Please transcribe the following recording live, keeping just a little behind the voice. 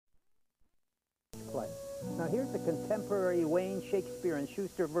Now here's the contemporary Wayne, Shakespeare, and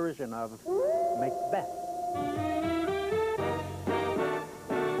Shuster version of Macbeth.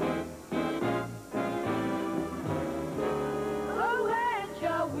 Oh, when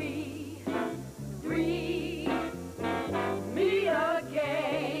shall we three meet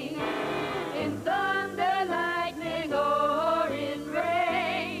again? In thunder, lightning, or in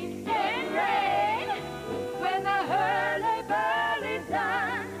rain? In rain, when the hurly-burly's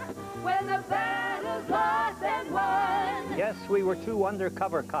done, when the battle's lost and won. Yes, we were two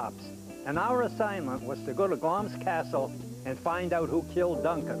undercover cops, and our assignment was to go to Glom's castle and find out who killed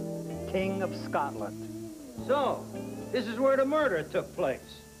Duncan, King of Scotland. So, this is where the murder took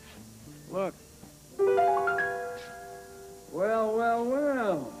place. Look.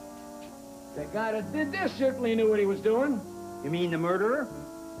 Well. The guy that did this certainly knew what he was doing. You mean the murderer?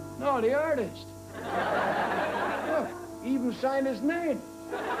 No, the artist. Look, he even signed his name.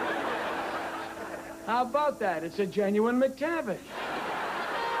 How about that? It's a genuine McTavish.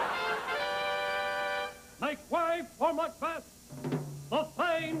 Make way for Macbeth, the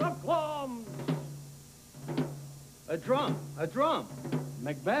Thane of Glom. A drum.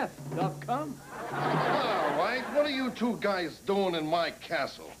 Macbeth, doth come. All right, what are you two guys doing in my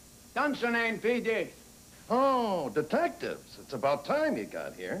castle? Dunsinane, PD. Oh, detectives. It's about time you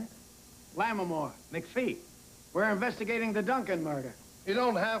got here. Lamimore. McPhee. We're investigating the Duncan murder. You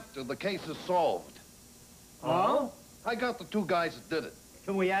don't have to. The case is solved. Oh? I got the two guys that did it.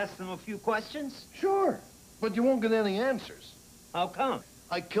 Can we ask them a few questions? Sure, but you won't get any answers. How come?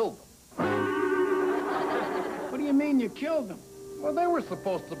 I killed them. What do you mean you killed them? Well, they were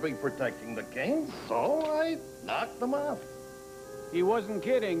supposed to be protecting the king, so I knocked them off. He wasn't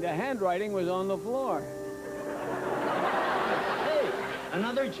kidding. The handwriting was on the floor. Hey,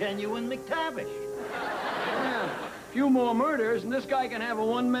 another genuine McTavish. Yeah, a few more murders, and this guy can have a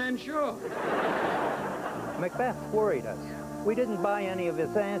one-man show. Macbeth worried us. We didn't buy any of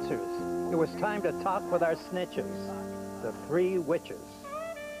his answers. It was time to talk with our snitches, the three witches.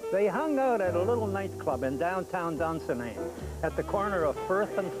 They hung out at a little nightclub in downtown Dunsinane, at the corner of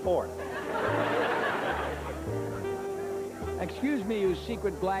Firth and Fourth. Excuse me, you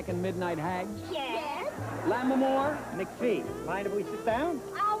secret black and midnight hags. Yes? Lamimore? McPhee, mind if we sit down?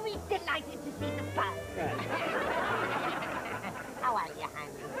 Always delighted to see the fun. How are you,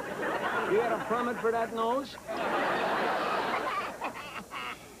 honey? You had a permit for that nose?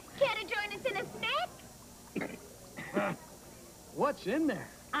 Care to join us in a snack? What's in there?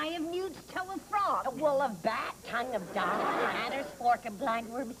 Eye of newt's toe of frog, a wool of bat, tongue of dog, adder's fork of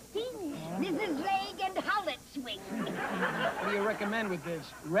blindworm sting, Mrs. Leg and Hullet swing. What do you recommend with this?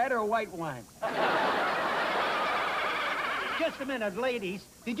 Red or white wine? Just a minute, ladies.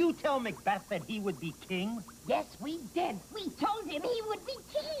 Did you tell Macbeth that he would be king? Yes, we did. We told him he would be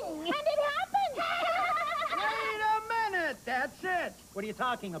king. And it happened. Wait a minute! That's it! What are you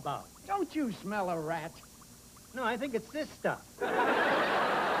talking about? Don't you smell a rat? No, I think it's this stuff. No,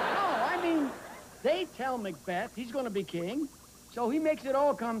 I mean, they tell Macbeth he's going to be king, so he makes it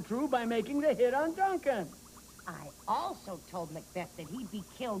all come true by making the hit on Duncan. I also told Macbeth that he'd be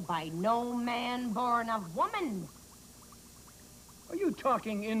killed by no man born of woman. Are you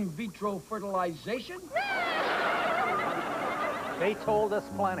talking in vitro fertilization? They told us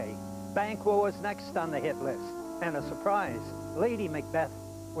plenty. Banquo was next on the hit list. And a surprise, Lady Macbeth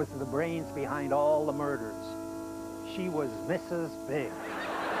was the brains behind all the murders. She was Mrs. Big.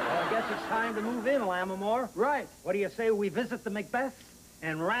 Well, I guess it's time to move in, Lamimore. Right. What do you say we visit the Macbeths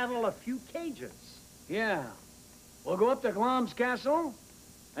and rattle a few cages? Yeah. We'll go up to Glom's castle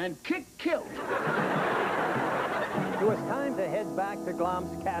and kick kilt. It was time to head back to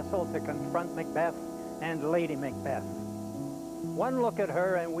Glom's castle to confront Macbeth and Lady Macbeth. One look at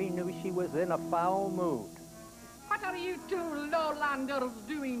her and we knew she was in a foul mood. What are you two lowlanders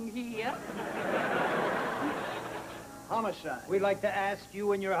doing here? Homicide. We'd like to ask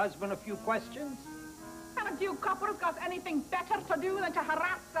you and your husband a few questions. Haven't you couples got anything better to do than to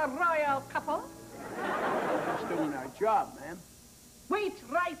harass a royal couple? We're just doing our job, ma'am. Wait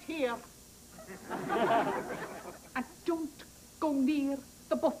right here. And don't go near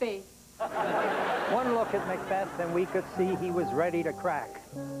the buffet. One look at Macbeth and we could see he was ready to crack.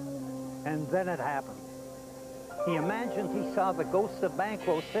 And then it happened. He imagined he saw the ghost of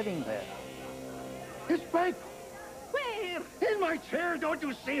Banquo sitting there. It's Banquo. Where? In my chair, don't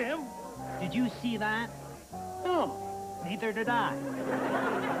you see him? Did you see that? No. Neither did I.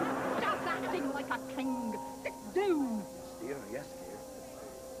 Just acting like a king. Sit down. Dear, yes, dear.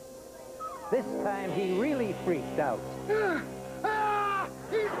 This time he really freaked out.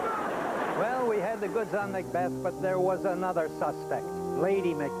 Well, we had the goods on Macbeth, but there was another suspect,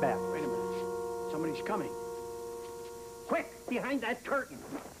 Lady Macbeth. Wait a minute. Somebody's coming. Quick, behind that curtain.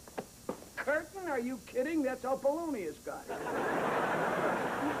 Curtain? Are you kidding? That's how Polonius got it.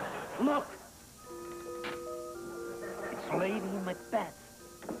 Look. It's Lady Macbeth.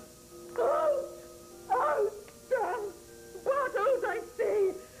 Oh, damn. What else I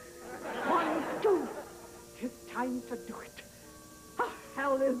see? 1, 2. It's time to do it. Oh,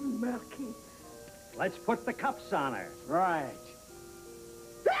 hell is murky. Let's put the cuffs on her. Right.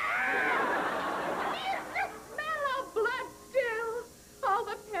 Is the smell of blood still? All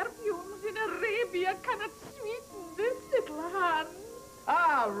the perfumes in Arabia cannot sweeten this little hand.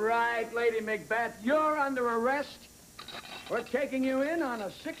 All right, Lady Macbeth, you're under arrest. We're taking you in on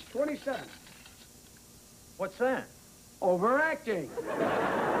a 627. What's that? Overacting.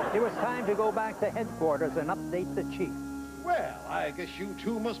 It was time to go back to headquarters and update the chief. Well, I guess you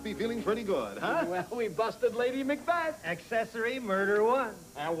two must be feeling pretty good, huh? Well, we busted Lady Macbeth. Accessory murder 1.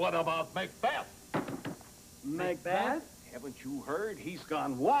 And what about Macbeth? Macbeth? Haven't you heard? He's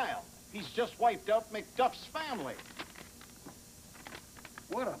gone wild. He's just wiped out Macduff's family.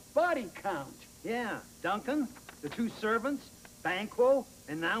 What a body count. Yeah, Duncan, the 2 servants, Banquo,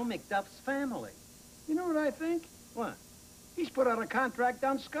 and now Macduff's family. You know what I think? What? He's put out a contract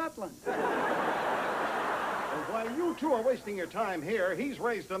on Scotland. And while you two are wasting your time here, he's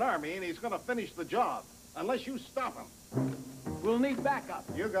raised an army and he's gonna finish the job. Unless you stop him. We'll need backup.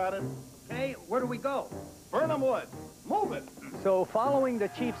 You got it. Hey, where do we go? Burnham Wood. Move it. So following the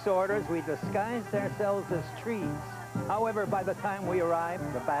chief's orders, we disguised ourselves as trees. However, by the time we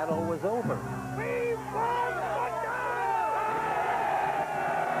arrived, the battle was over. We won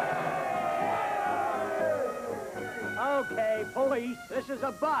Okay, police, this is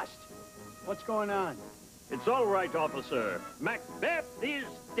a bust. What's going on? It's all right, officer. Macbeth is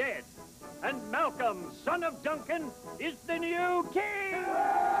dead. And Malcolm, son of Duncan, is the new king!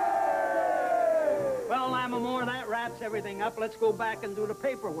 Well, Lamimore, that wraps everything up. Let's go back and do the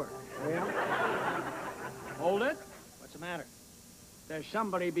paperwork. Yeah. Hold it. What's the matter? There's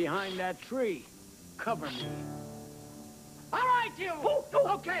somebody behind that tree. Cover me. All right, you!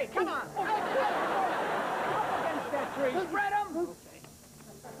 Okay, come on. Up against that tree. Spread 'em.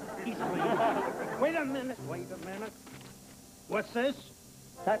 Wait a minute. What's this?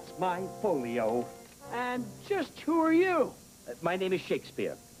 That's my folio. And just who are you? My name is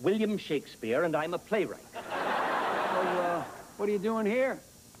Shakespeare, William Shakespeare, and I'm a playwright. So, what are you doing here?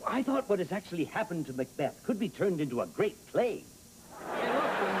 I thought what has actually happened to Macbeth could be turned into a great play. Hey,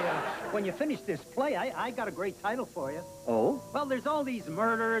 look, when you finish this play, I got a great title for you. Oh? Well, there's all these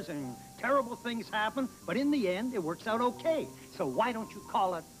murders and terrible things happen, but in the end, it works out okay. So why don't you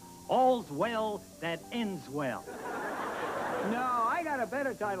call it All's Well That Ends Well? No, I got a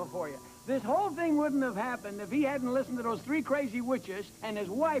better title for you. This whole thing wouldn't have happened if he hadn't listened to those 3 crazy witches and his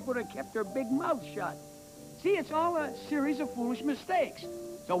wife would have kept her big mouth shut. See, it's all a series of foolish mistakes.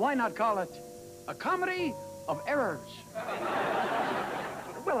 So why not call it a comedy of errors?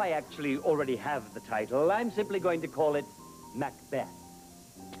 Well, I actually already have the title. I'm simply going to call it Macbeth.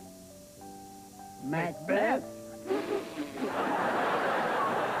 Macbeth?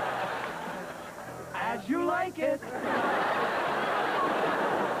 As you like it.